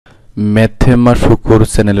ম্যাথেমা শুকুর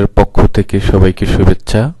চ্যানেলের পক্ষ থেকে সবাইকে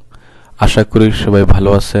শুভেচ্ছা। আশা করি সবাই ভালো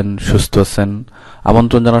আছেন, সুস্থ আছেন।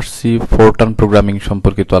 আমন্ত্রণ জানাচ্ছি ফোরট্রান প্রোগ্রামিং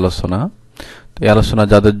সম্পর্কিত আলোচনা। এই আলোচনা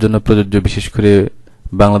যাদের জন্য প্রযোজ্য, বিশেষ করে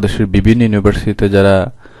বাংলাদেশের বিভিন্ন ইউনিভার্সিটিতে যারা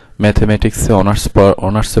ম্যাথমেটিক্সে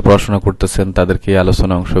অনার্সে পড়াশোনা করতেছেন, তাদেরকে এই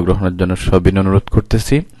আলোচনায় অংশগ্রহণের জন্য সবিনয় অনুরোধ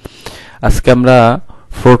করতেছি। আজকে আমরা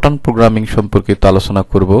ফোরট্রান প্রোগ্রামিং সম্পর্কিত আলোচনা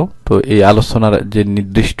করব। তো এই আলোচনার যে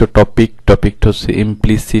নির্দিষ্ট টপিকটা হচ্ছে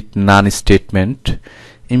ইমপ্লিসিট নান স্টেটমেন্ট।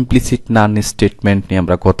 ইমপ্লিসিট নান স্টেটমেন্ট নিয়ে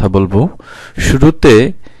আমরা কথা বলবো। শুরুতে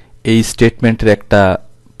এই স্টেটমেন্টের একটা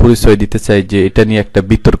পরিচয় দিতে চাই যে এটা নিয়ে একটা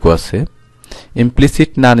বিতর্ক আছে।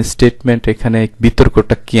 ইমপ্লিসিট নান স্টেটমেন্ট, এখানে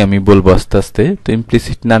বিতর্কটা কি আমি বলবো আস্তে আস্তে। তো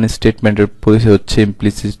ইমপ্লিসিট নান স্টেটমেন্টের পরিচয় হচ্ছে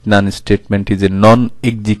implicit naan statement is a non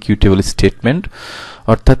executable statement,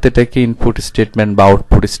 অর্থাৎ এটাকে ইনপুট স্টেটমেন্ট বা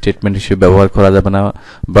আউটপুট স্টেটমেন্ট হিসেবে ব্যবহার করা যাবে না,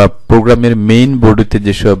 বা প্রোগ্রামের মেইন বডিতে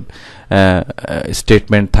যেসব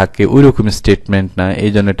স্টেটমেন্ট থাকে ওই রকম স্টেটমেন্ট না,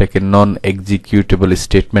 এই জন্য এটাকে নন এক্সিকিউটেবল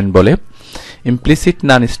স্টেটমেন্ট বলে। ইমপ্লিসিট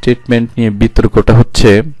নান স্টেটমেন্ট নিয়ে বিতর্কটা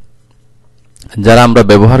হচ্ছে যারা আমরা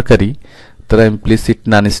ব্যবহারকারী তারা ইমপ্লিসিট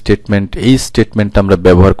নান স্টেটমেন্ট এই স্টেটমেন্ট আমরা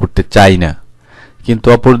ব্যবহার করতে চাই না, কিন্তু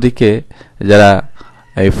অপরদিকে যারা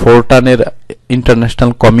এই ফোরট্রানের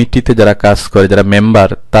ইন্টারন্যাশনাল কমিটিতে যারা কাজ করে, যারা মেম্বার,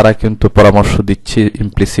 তারা কিন্তু পরামর্শ দিচ্ছে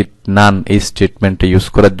ইমপ্লিসিট নান এই স্টেটমেন্টে ইউজ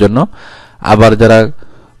করার জন্য। আবার যারা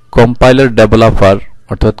কম্পাইলার ডেভেলপার,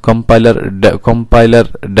 অর্থাৎ কম্পাইলার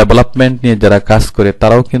ডেভেলপমেন্ট নিয়ে যারা কাজ করে,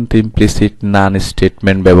 তারাও কিন্তু ইমপ্লিসিট নান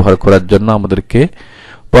স্টেটমেন্ট ব্যবহার করার জন্য আমাদেরকে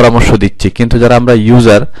পরামর্শ দিচ্ছে। কিন্তু যারা আমরা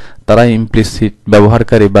ইউজার, তারা ইমপ্লিসিট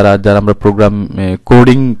ব্যবহারকারী বা যারা আমরা প্রোগ্রাম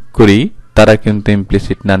কোডিং করি, তারা কিন্তু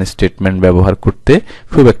ইমপ্লিসিট নান স্টেটমেন্ট ব্যবহার করতে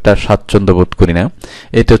খুব একটা স্বাচ্ছন্দ্য বোধ করি না।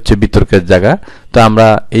 এটা হচ্ছে বিতর্কের জায়গা। তো আমরা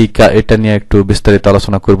এটা নিয়ে একটু বিস্তারিত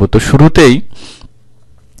আলোচনা করব। তো শুরুতেই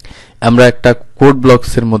আমরা একটা কোড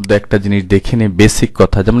ব্লকস এর মধ্যে একটা জিনিস দেখে নিই, বেসিক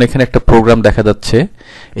কথা। যেমন এখানে একটা প্রোগ্রাম দেখা যাচ্ছে,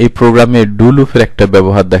 এই প্রোগ্রামে ডু লুপের একটা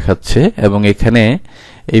ব্যবহার দেখাচ্ছে, এবং এখানে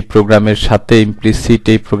এই প্রোগ্রামের সাথে ইমপ্লিসিট,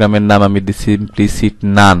 এই প্রোগ্রামের নাম আমি দিচ্ছি ইমপ্লিসিট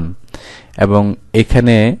নান, এবং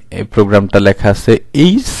এখানে এই প্রোগ্রামটা লেখা আছে।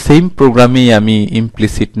 এই সেম প্রোগ্রামেই আমি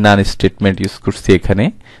ইমপ্লিসিট নান স্টেটমেন্ট ইউজ করছি এখানে।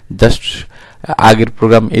 জাস্ট আগের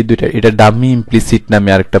প্রোগ্রাম এই দুইটা, এটা ডামি ইমপ্লিসিট নামে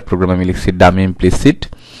আরেকটা প্রোগ্রাম আমি লিখছি, ডামি ইমপ্লিসিট।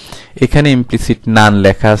 এখানে ইমপ্লিসিট নান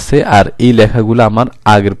লেখা আছে, আর এই লেখাগুলো আমার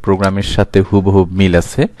আগের প্রোগ্রামের সাথে হুবহু মিল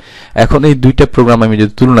আছে। এখন এই দুইটা প্রোগ্রাম আমি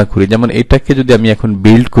যদি তুলনা করি, যেমন এটাকে যদি আমি এখন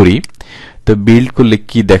বিল্ড করি, তো বিল্ড করলে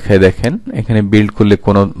কি দেখায় দেখেন, এখানে বিল্ড করলে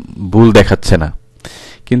কোনো ভুল দেখাচ্ছে না।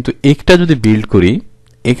 কিন্তু একটা যদি বিল্ড করি,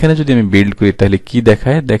 এখানে যদি আমি বিল্ড করি, তাহলে কি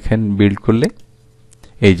দেখায় দেখেন, বিল্ড করলে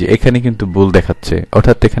এই যে এখানে কিন্তু ভুল দেখাচ্ছে,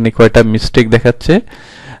 অর্থাৎ এখানে কয়টা মিস্টেক দেখাচ্ছে,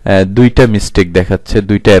 দুইটা মিস্টেক দেখাচ্ছে,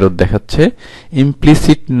 দুইটা এরর দেখাচ্ছে।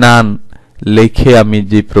 ইমপ্লিসিট নান লিখে আমি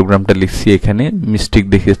যে প্রোগ্রামটা লিখছি, এখানে মিস্টেক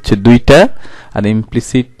দেখাচ্ছে দুইটা, আর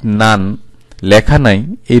ইমপ্লিসিট নান লেখা নাই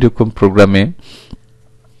এইরকম প্রোগ্রামে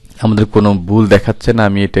আমাদের কোনো ভুল দেখাচ্ছে না।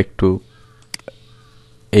 আমি এটা একটু,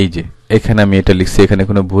 এই যে এখানে আমি এটা লিখছি, এখানে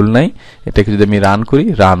কোনো ভুল নাই। এটাকে যদি আমি রান করি,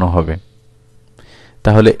 রানও হবে,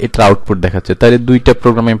 তাহলে এটা আউটপুট দেখাচ্ছে। তাহলে দুইটা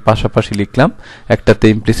প্রোগ্রাম আমি পাশাপাশি লিখলাম, একটাতে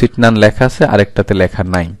ইমপ্লিসিট নান লেখা আছে আর একটাতে লেখা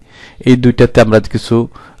নাই। এই দুইটাতে আমরা কিছু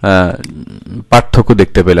পার্থক্য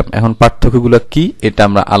দেখতে পেলাম। এখন পার্থক্যগুলো কি এটা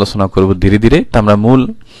আমরা আলোচনা করব ধীরে ধীরে। তা আমরা মূল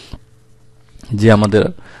যে আমাদের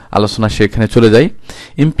আলোচনা সেখানে চলে যাই।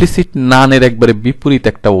 ইমপ্লিসিট নান এর একবারে বিপরীত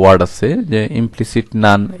একটা ওয়ার্ড আছে, যে implicit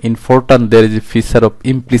naan in Fortran there is a feature of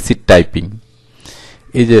implicit typing.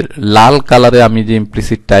 এই যে লাল কালারে আমি যে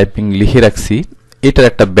ইমপ্লিসিট টাইপিং লিখে রাখছি, এটার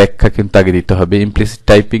একটা ব্যাখ্যা কিন্তু আগে দিতে হবে। Implicit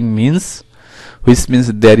typing means which means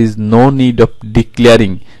there is no need of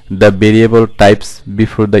declaring the variable types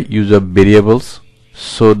before the use of variables,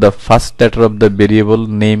 so the first letter of the variable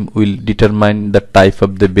name will determine the type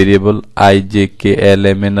of the variable. I, j, k, l,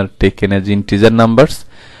 m, n are taken as integer numbers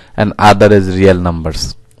and other as real numbers.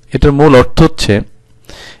 এটার মূল অর্থ হচ্ছে,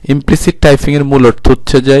 implicit typing এর মূল অর্থ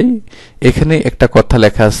হচ্ছে যে এখানে একটা কথা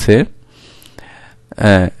লেখা আছে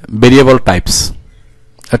ভেরিয়েবল টাইপস,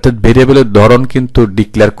 অর্থাৎ ভেরিয়েবলের ধরন কিন্তু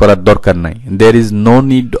ডিক্লেয়ার করার দরকার নাই। There is no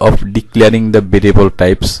need of declaring the variable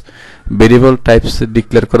types. Variable types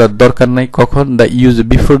declare করার দরকার নাই কখন, the use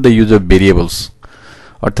before the use of variables,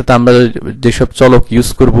 অর্থাৎ আমরা যেসব চলক ইউজ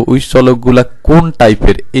করব ওই চলকগুলা কোন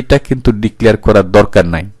টাইপের এটা কিন্তু ডিক্লেয়ার করার দরকার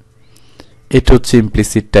নাই। এটা হচ্ছে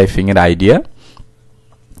ইমপ্লিসিট টাইপিং এর আইডিয়া।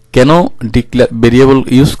 কেন ভেরিয়েবল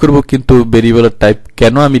ইউজ করব কিন্তু ভেরিয়েবলের টাইপ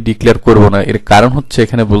কেন আমি ডিক্লেয়ার করব না, এর কারণ হচ্ছে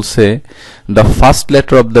এখানে বলছে the first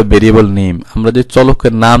letter of the variable name. আমরা যে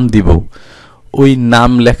চলকের নাম দিব, ওই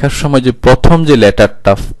নাম লেখার সময় যে প্রথম যে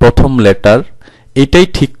লেটারটা, প্রথম লেটার এটাই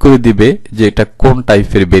ঠিক করে দিবে যে এটা কোন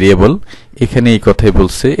টাইপের ভেরিয়েবল। এখানে এই কথাই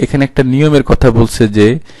বলছে, এখানে একটা নিয়মের কথা বলছে যে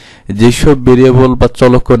যেসব ভেরিয়েবল বা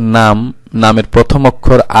চলকের নামের প্রথম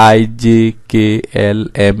অক্ষর I, J, K, L,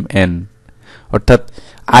 M, N, অর্থাৎ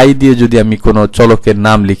আই দিয়ে যদি আমি কোনো চলকের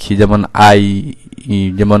নাম লিখি,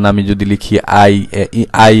 যেমন আমি যদি লিখি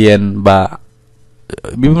আই এন বা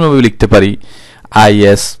বিভিন্নভাবে লিখতে পারি আই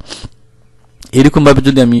এস, এরকম ভাবে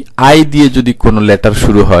যদি আমি আই দিয়ে যদি কোনো লেটার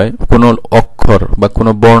শুরু হয়, কোনো অক্ষর বা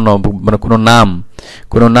কোনো বর্ণ, মানে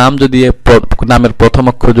কোনো নাম যদি নামের প্রথম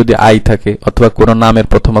অক্ষর যদি আই থাকে, অথবা কোনো নামের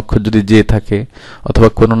প্রথম অক্ষর যদি জে থাকে, অথবা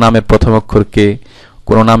কোনো নামের প্রথম অক্ষর কে,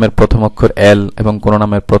 কোনো নামের প্রথম অক্ষর এল এবং কোনো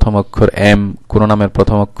নামের প্রথম অক্ষর এম, কোনো নামের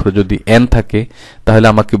প্রথম অক্ষর যদি এন থাকে, তাহলে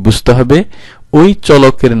আমাকে বুঝতে হবে ওই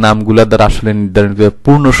চলকের নামগুলা দ্বারা আসলে নির্ধারিত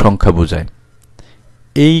পূর্ণ সংখ্যা বোঝায়।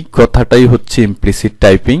 এই কথাটাই হচ্ছে ইমপ্লিসিট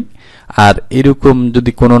টাইপিং। আর এরকম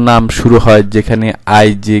যদি কোনো নাম শুরু হয় যেখানে I,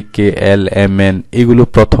 J, K, L, M, N এগুলো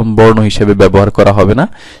প্রথম বর্ণ হিসেবে ব্যবহার করা হবে না,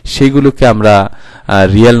 সেগুলোকে আমরা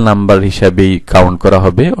রিয়েল নাম্বার হিসাবেই কাউন্ট করা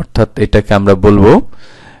হবে। অর্থাৎ এটাকে আমরা বলবো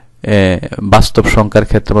বাস্তব সংখ্যার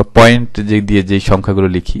ক্ষেত্রে আমরা পয়েন্ট দিয়ে যে সংখ্যাগুলো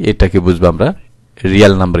লিখি এটাকে বুঝবো আমরা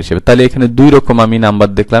রিয়েল নাম্বার হিসেবে। তাহলে এখানে দুই রকম আমি নাম্বার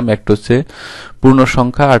দেখলাম, একটা হচ্ছে পূর্ণ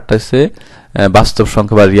সংখ্যা, আরটা হচ্ছে বাস্তব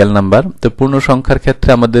সংখ্যা বা রিয়েল নাম্বার। তো পূর্ণ সংখ্যার ক্ষেত্রে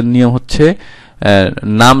আমাদের নিয়ম হচ্ছে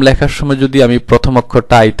নাম লেখার সময় যদি আমি প্রথম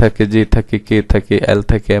অক্ষরটা আই থাকে, জে থাকে, কে থাকে, এল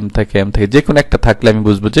থাকে, এম থাকে, যে কোনো একটা থাকলে আমি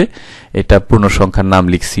বুঝবো যে এটা পূর্ণ সংখ্যার নাম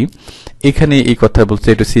লিখছি। এখানে এই কথা বলছে,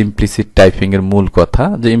 এটা হচ্ছে ইমপ্লিসিট টাইপিং এর মূল কথা,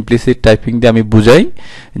 যে ইমপ্লিসিট টাইপিং দিয়ে আমি বুঝাই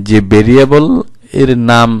যে ভেরিয়েবল এর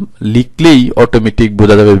নাম লিখলেই অটোমেটিক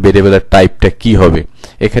বোঝা যাবে ভেরিয়েবলের টাইপটা কি হবে।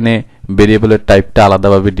 এখানে ভেরিয়েবলের টাইপটা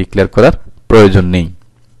আলাদাভাবে ডিক্লেয়ার করার প্রয়োজন নেই।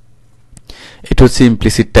 এটা হচ্ছে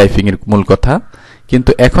ইমপ্লিসিট টাইপিং এর মূল কথা।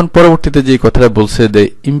 কিন্তু এখন পরবর্তীতে যে কথাটা বলছে যে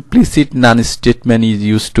implicit naan statement is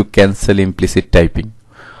use to cancel implicit typing.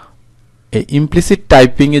 এই ইমপ্লিসিট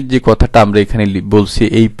টাইপিং এর যে কথাটা আমরা এখানে বলছি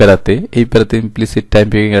এই প্যারাতে ইমপ্লিসিট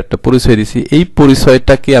টাইপিং এর একটা পরিচয় দিছি। এই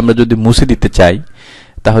পরিচয়টাকে আমরা যদি মুছে দিতে চাই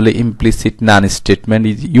তাহলে implicit naan statement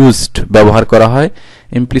is used ব্যবহার করা হয়।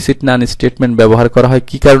 ইমপ্লিসিট নান স্টেটমেন্ট ব্যবহার করা হয়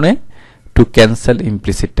কি কারণে? Two cancel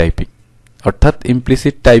implicit typing. অর্থাৎ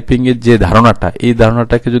ইমপ্লিসিট টাইপিং এর যে ধারণাটা, এই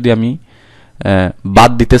ধারণাটাকে যদি আমি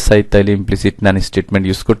বাদ দিতে চাই তাহলে ইমপ্লিসিট নান স্টেটমেন্ট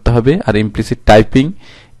ইউজ করতে হবে। আর ইমপ্লিসিট টাইপিং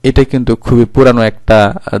এটা কিন্তু খুবই পুরানো একটা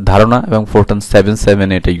ধারণা এবং ফোরট্রান 7.7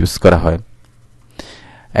 এটা ইউজ করা হয়।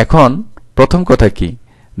 এখন প্রথম কথা কি,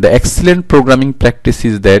 the excellent programming practice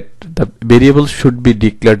is that the variable should be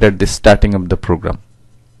declared at the starting of the programme.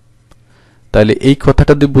 তাহলে এই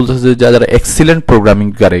কথাটা দিয়ে বলতেছে যে যারা এক্সিলেন্ট প্রোগ্রামিং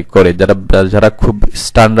করে, যারা খুব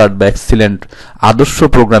স্ট্যান্ডার্ড বা এক্সিলেন্ট আদর্শ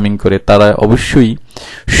প্রোগ্রামিং করে, তারা অবশ্যই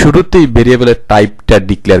শুরুতেই ভেরিয়েবলের টাইপটা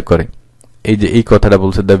ডিক্লেয়ার করে। এই যে এই কথাটা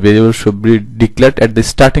বলছে, the variable should be declared at the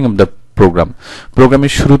starting of the programme.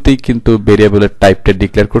 প্রোগ্রামের শুরুতেই কিন্তু ভেরিয়েবলের টাইপটা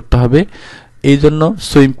ডিক্লেয়ার করতে হবে। এই জন্য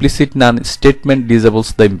so implicit naan statement ডিসেবলস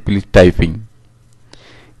the implicit typing.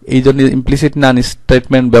 এই জন্য ইমপ্লিসিট নান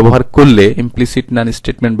স্টেটমেন্ট ব্যবহার করলে ইমপ্লিসিট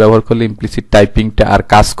টাইপিংটা আর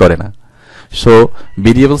কাজ করে না। So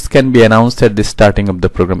variables can be announced at the starting of the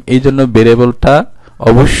programme. এই জন্য ভেরিয়েবলটা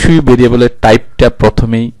অবশ্যই ভেরিয়েবলের টাইপটা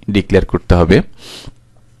প্রথমেই ডিক্লেয়ার করতে হবে।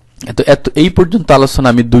 এই পর্যন্ত আলোচনা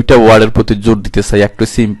আমি দুইটা ওয়ার্ডের প্রতি জোর দিতে চাই। একটা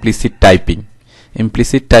হচ্ছে ইমপ্লিসিট টাইপিং।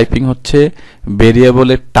 ইমপ্লিসিট টাইপিং হচ্ছে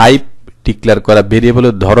ভেরিয়েবলের টাইপ ডিক্লেয়ার করা,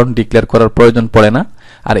 ভেরিয়েবলের ধরন ডিক্লেয়ার করার প্রয়োজন পড়ে না।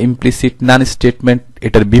 আর ইমপ্লিসিট নান স্টেটমেন্ট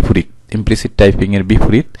এটার বিপরীত, ইমপ্লিসিট টাইপিং এর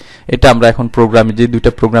বিপরীত। এটা আমরা এখন প্রোগ্রামে যে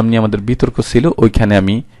দুইটা প্রোগ্রাম নিয়ে আমাদের বিতর্ক ছিল ওইখানে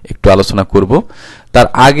আমি একটু আলোচনা করব। তার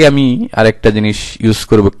আগে আমি আরেকটা জিনিস ইউজ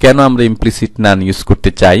করব, কেন আমরা ইমপ্লিসিট নান ইউজ করতে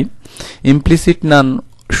চাই। Implicit naan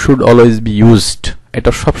should always be used,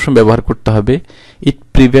 এটা সবসময় ব্যবহার করতে হবে। ইট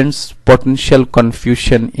prevents potential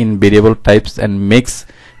confusion in variable types and makes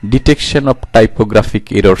detection of typographic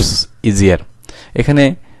errors easier. এখানে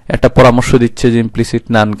একটা পরামর্শ দিচ্ছে যে ইমপ্লিসিট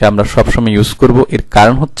নানকে আমরা সবসময় ইউজ করব। এর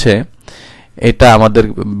কারণ হচ্ছে এটা আমাদের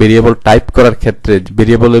ভেরিয়েবল টাইপ করার ক্ষেত্রে,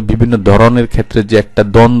 ভেরিয়েবলের বিভিন্ন ধরনের ক্ষেত্রে যে একটা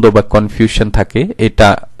দ্বন্দ্ব বা কনফিউশন থাকে এটা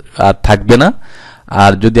আর থাকবে না।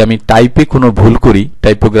 আর যদি আমি টাইপে কোনো ভুল করি,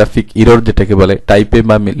 টাইপোগ্রাফিক এরর যেটাকে বলে, টাইপে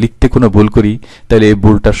বা লিখতে কোনো ভুল করি, তাহলে এই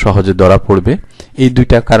ভুলটা সহজে ধরা পড়বে। এই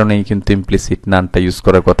দুইটা কারণেই কিন্তু ইমপ্লিসিট নানটা ইউজ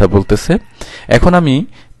করার কথা বলতেছে। এখন আমি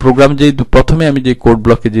প্রোগ্রাম প্রথমে আমি যে কোড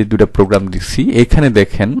ব্লকে যে দুটো প্রোগ্রাম লিখছি, এখানে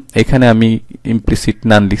দেখেন, এখানে আমি ইমপ্লিসিট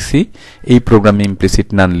নান লিখছি, এই প্রোগ্রামে ইমপ্লিসিট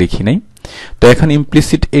নান লিখি নাই। তো এখানে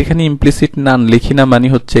ইমপ্লিসিট নান লিখি না মানে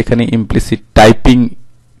হচ্ছে এখানে ইমপ্লিসিট টাইপিং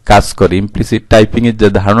কাজ করে। ইমপ্লিসিট টাইপিং এর যে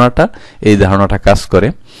ধারণাটা, এই ধারণাটা কাজ করে।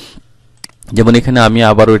 যেমন এখানে আমি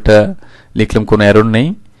আবারও এটা লিখলাম, কোনো এরর নেই,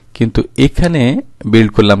 কিন্তু এখানে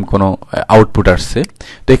বিল্ড করলাম কোনো আউটপুট আসছে।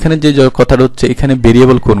 তো এখানে যে কথাটা হচ্ছে, এখানে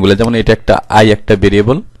ভেরিয়েবল কোনগুলো, যেমন এটা একটা আই একটা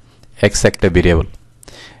ভেরিয়েবল, x একটা ভেরিয়েবল।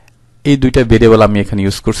 এই দুইটা ভেরিয়েবল আমি এখানে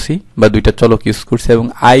ইউজ করছি বা দুইটা চলক ইউজ করছি, এবং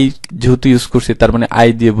i যেহেতু ইউজ করছি তার মানে i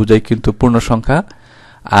দিয়ে বোঝায় কিন্তু পূর্ণ সংখ্যা,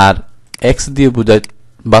 আর x দিয়ে বোঝায়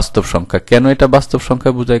বাস্তব সংখ্যা। কেন এটা বাস্তব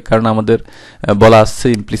সংখ্যা বোঝায়? কারণ আমাদের বলা আছে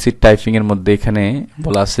ইমপ্লিসিট টাইপিং এর মধ্যে এখানে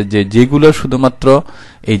বলা আছে যে যেগুলো শুধুমাত্র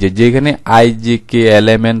এই যে যেখানে i j k l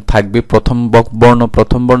m n থাকবে, প্রথম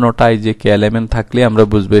বর্ণটা i j k l m n থাকলে আমরা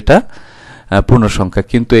বুঝবো এটা পূর্ণ সংখ্যা।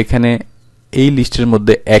 কিন্তু এখানে এই লিস্টের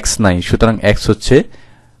মধ্যে x নাই, সুতরাং x হচ্ছে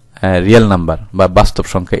রিয়েল নাম্বার বা বাস্তব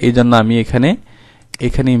সংখ্যা। এই জন্য আমি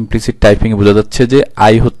এখানে ইমপ্লিসিট টাইপিং এ বোঝা যাচ্ছে যে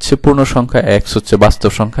i হচ্ছে পূর্ণ সংখ্যা, x হচ্ছে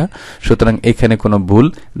বাস্তব সংখ্যা, সুতরাং এখানে কোনো ভুল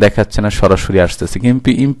দেখাচ্ছে না, সরাসরি আসতেছে। কিন্তু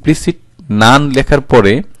ইমপ্লিসিট নান লেখার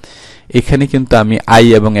পরে এখানে কিন্তু আমি i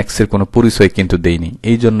এবং x এর কোনো পরিচয় কিন্তু দেইনি,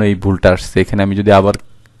 এই জন্য এই ভুলটা আসছে। এখানে আমি যদি আবার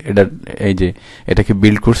এই যে এটাকে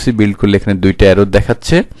বিল্ড করছি, বিল্ড করলে এখানে দুইটা এরর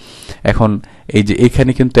দেখাচ্ছে। এখন এই যে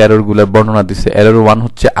এখানে কিন্তু এররগুলোর বর্ণনা দিচ্ছে। এরর 1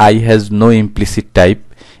 হচ্ছে i has no implicit type,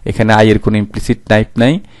 এখানে i এর কোনো ইমপ্লিসিট টাইপ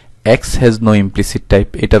নাই। x has no implicit type,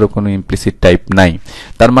 এটারও কোনো ইমপ্লিসিট টাইপ নাই।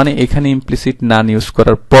 তার মানে এখানে ইমপ্লিসিট নান ইউজ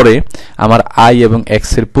করার পরে আমার i এবং x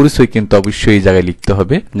এর পরিচয় কিন্তু অবশ্যই এই জায়গায় লিখতে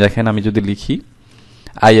হবে। দেখেন আমি যদি লিখি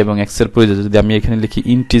i এবং x এর পরিচয়, যদি আমি এখানে লিখি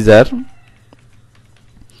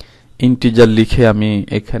ইন্টিজার লিখে আমি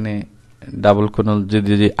এখানে ডাবল কোলন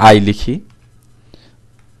যদি i লিখি,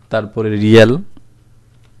 তারপরে রিয়েল,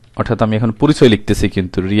 অর্থাৎ আমি এখন পরিচয় লিখতেছি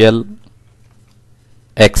কিন্তু রিয়েল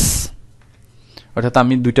x, অর্থাৎ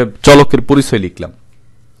আমি দুইটা চলকের পরিচয় লিখলাম।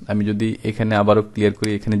 আমি যদি এখানে আবারও ক্লিয়ার করি,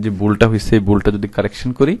 এখানে যে ভুলটা হয়েছে এই ভুলটা যদি কারেকশন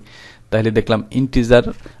করি, তাহলে দেখলাম ইন্টিজার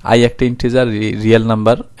i একটা integer, real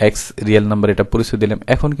number x real number, এটা পরিচয় দিলাম।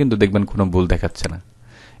 এখন কিন্তু দেখবেন কোনো ভুল দেখাচ্ছে না।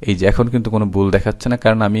 এই যে এখন কিন্তু কোনো ভুল দেখাচ্ছে না,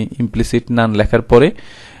 কারণ আমি ইমপ্লিসিট নান লেখার পরে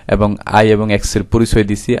এবং i এবং x এর পরিচয়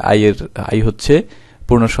দিছি। i হচ্ছে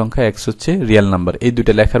পূর্ণ সংখ্যা, x হচ্ছে রিয়েল নাম্বার, এই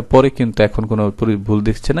দুইটা লেখার পরে কিন্তু এখন কোনো ভুল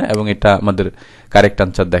দিচ্ছে না এবং এটা আমাদের কারেক্ট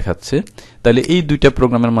আনসার দেখাচ্ছে। তাহলে এই দুইটা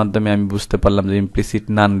প্রোগ্রামের মাধ্যমে আমি বুঝতে পারলাম যে ইমপ্লিসিট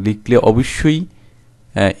নান লিখলে অবশ্যই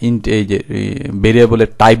এই যে ভেরিয়েবলের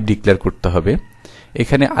টাইপ ডিক্লেয়ার করতে হবে।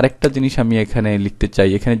 এখানে আরেকটা জিনিস আমি এখানে লিখতে চাই,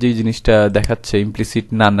 এখানে যে জিনিসটা দেখাচ্ছে ইমপ্লিসিট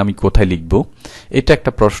নান আমি কোথায় লিখব, এটা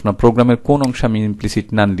একটা প্রশ্ন। প্রোগ্রামের কোন অংশে আমি ইমপ্লিসিট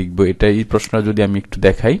নান লিখব, এটা এই প্রশ্নটা যদি আমি একটু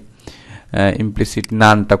দেখাই, ইমপ্লিসিট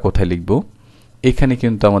নানটা কোথায় লিখব। এখানে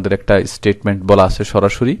কিন্তু আমাদের একটা স্টেটমেন্ট বলা আছে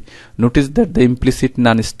সরাসরি, notice that the implicit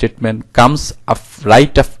naan statement comes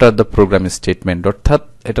right after the programme statement, অর্থাৎ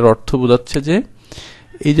এটার অর্থ বোঝাচ্ছে যে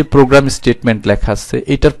এই যে প্রোগ্রাম স্টেটমেন্ট লেখা আছে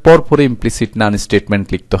এটার পর পরে ইমপ্লিসিট নান স্টেটমেন্ট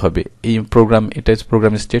লিখতে হবে। এই প্রোগ্রাম, এটা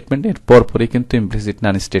প্রোগ্রাম স্টেটমেন্ট, এর পর পরে কিন্তু ইমপ্লিসিট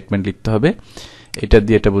নান স্টেটমেন্ট লিখতে হবে। এটা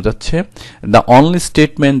দিয়ে এটা বোঝাচ্ছে the only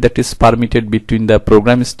statement that is permitted between the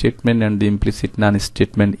programme statement and the implicit naan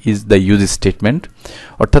statement is the use statement,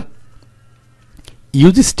 অর্থাৎ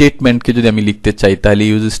ইউজ স্টেটমেন্টকে যদি আমি লিখতে চাই তাহলে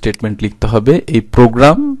ইউজ স্টেটমেন্ট লিখতে হবে এই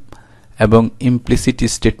প্রোগ্রাম এবং ইমপ্লিসিট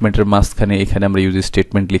স্টেটমেন্টের মাঝখানে, এখানে আমরা ইউজ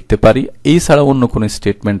স্টেটমেন্ট লিখতে পারি। এই ছাড়া অন্য কোনো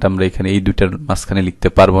স্টেটমেন্ট আমরা এখানে এই দুইটার মাঝখানে লিখতে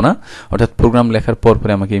পারবো না। অর্থাৎ প্রোগ্রাম লেখার পর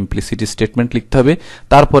পরে আমাকে ইমপ্লিসিট স্টেটমেন্ট লিখতে হবে,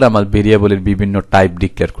 তারপরে আমার ভেরিয়েবলের বিভিন্ন টাইপ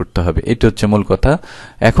ডিক্লেয়ার করতে হবে। এটা হচ্ছে মূল কথা।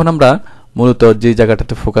 এখন আমরা মূলত যে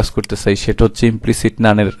জায়গাটাতে ফোকাস করতে চাই সেটা হচ্ছে ইমপ্লিসিট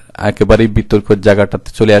নানের একেবারেই বিতর্কের জায়গাটাতে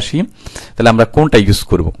চলে আসি। তাহলে আমরা কোনটা ইউজ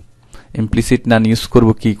করব, ইমপ্লিসিট নান ইউজ করব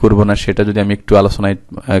কি করব না, সেটা যদি আমি একটু আলোচনায়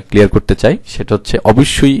ক্লিয়ার করতে চাই, সেটা হচ্ছে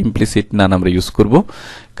অবশ্যই ইমপ্লিসিট নান আমরা ইউজ করব,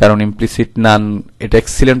 কারণ ইমপ্লিসিট নান এটা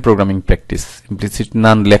এক্সিলেন্ট প্রোগ্রামিং প্র্যাকটিস। ইমপ্লিসিট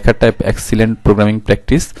নান লেখাটা এক্সিলেন্ট প্রোগ্রামিং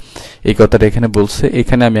প্র্যাকটিস, এই কথাটা এখানে বলছে।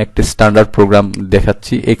 এখানে আমি একটা স্ট্যান্ডার্ড প্রোগ্রাম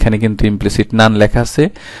দেখাচ্ছি, এখানে কিন্তু ইমপ্লিসিট নান লেখা আছে,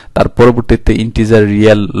 তার পরবর্তীতে ইন্টিজার,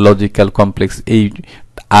 রিয়েল, লজিক্যাল, কমপ্লেক্স, এই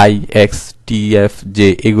i, x, t, f, j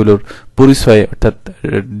এগুলোর পরিচয় অর্থাৎ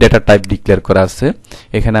ডেটা টাইপ ডিক্লেয়ার করা আছে।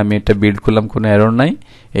 এখানে আমি এটা বিল্ড করলাম, কোনো এরর নাই,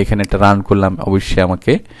 এখানে এটা রান করলাম, অবশ্যই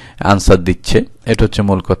আমাকে আনসার দিচ্ছে। এটা হচ্ছে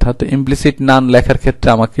মূল কথা। তো ইমপ্লিসিট নান লেখার ক্ষেত্রে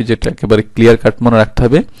আমাকে যেটা একেবারে ক্লিয়ার কাট মনে রাখতে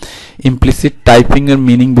হবে, ইমপ্লিসিট টাইপিং এর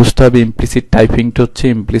মিনিং বুঝতে হবে। ইমপ্লিসিট টাইপিংটা হচ্ছে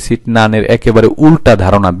ইমপ্লিসিট নানের একেবারে উল্টা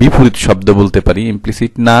ধারণা, বিপরীত শব্দ বলতে পারি।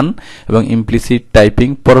 ইমপ্লিসিট নান এবং ইমপ্লিসিট টাইপিং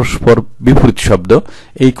পরস্পর বিপরীত শব্দ,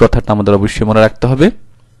 এই কথাটা আমাদের অবশ্যই মনে রাখতে হবে।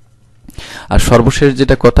 আর সর্বশেষ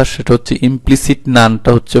যেটা কথা সেটা হচ্ছে ইমপ্লিসিট নানটা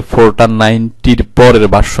হচ্ছে FORTRAN 90 পরের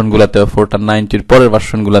ভার্সনগুলোতে, FORTRAN 90 পরের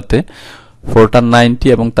ভার্সনগুলোতে, FORTRAN 90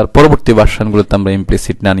 এবং তার পরবর্তী ভার্সনগুলোতে আমরা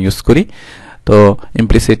ইমপ্লিসিট নান ইউজ করি। তো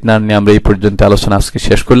ইমপ্লিসিট নান নিয়ে আমরা এই পর্যন্ত আলোচনা আজকে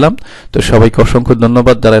শেষ করলাম। তো সবাইকে অসংখ্য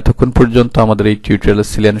ধন্যবাদ যারা এতক্ষণ পর্যন্ত আমাদের এই টিউটোরিয়ালে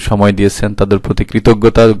ছিলেন, সময় দিয়েছেন, তাদের প্রতি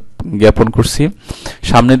কৃতজ্ঞতা জ্ঞাপন করছি।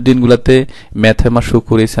 সামনের দিনগুলোতে ম্যাথেমা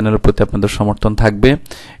শুকুর এই চ্যানেলের প্রতি আপনাদের সমর্থন থাকবে।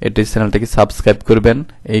 এই চ্যানেলটাকে সাবস্ক্রাইব করবেন,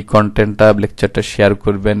 এই কন্টেন্টটা লেকচারটা শেয়ার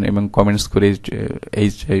করবেন এবং কমেন্টস করে এই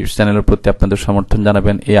চ্যানেলের প্রতি আপনাদের সমর্থন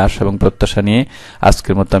জানাবেন, এই আশা এবং প্রত্যাশা নিয়ে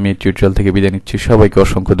আজকের মতো আমি এই টিউটোরিয়াল থেকে বিদায় নিচ্ছি। সবাইকে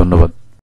অসংখ্য ধন্যবাদ।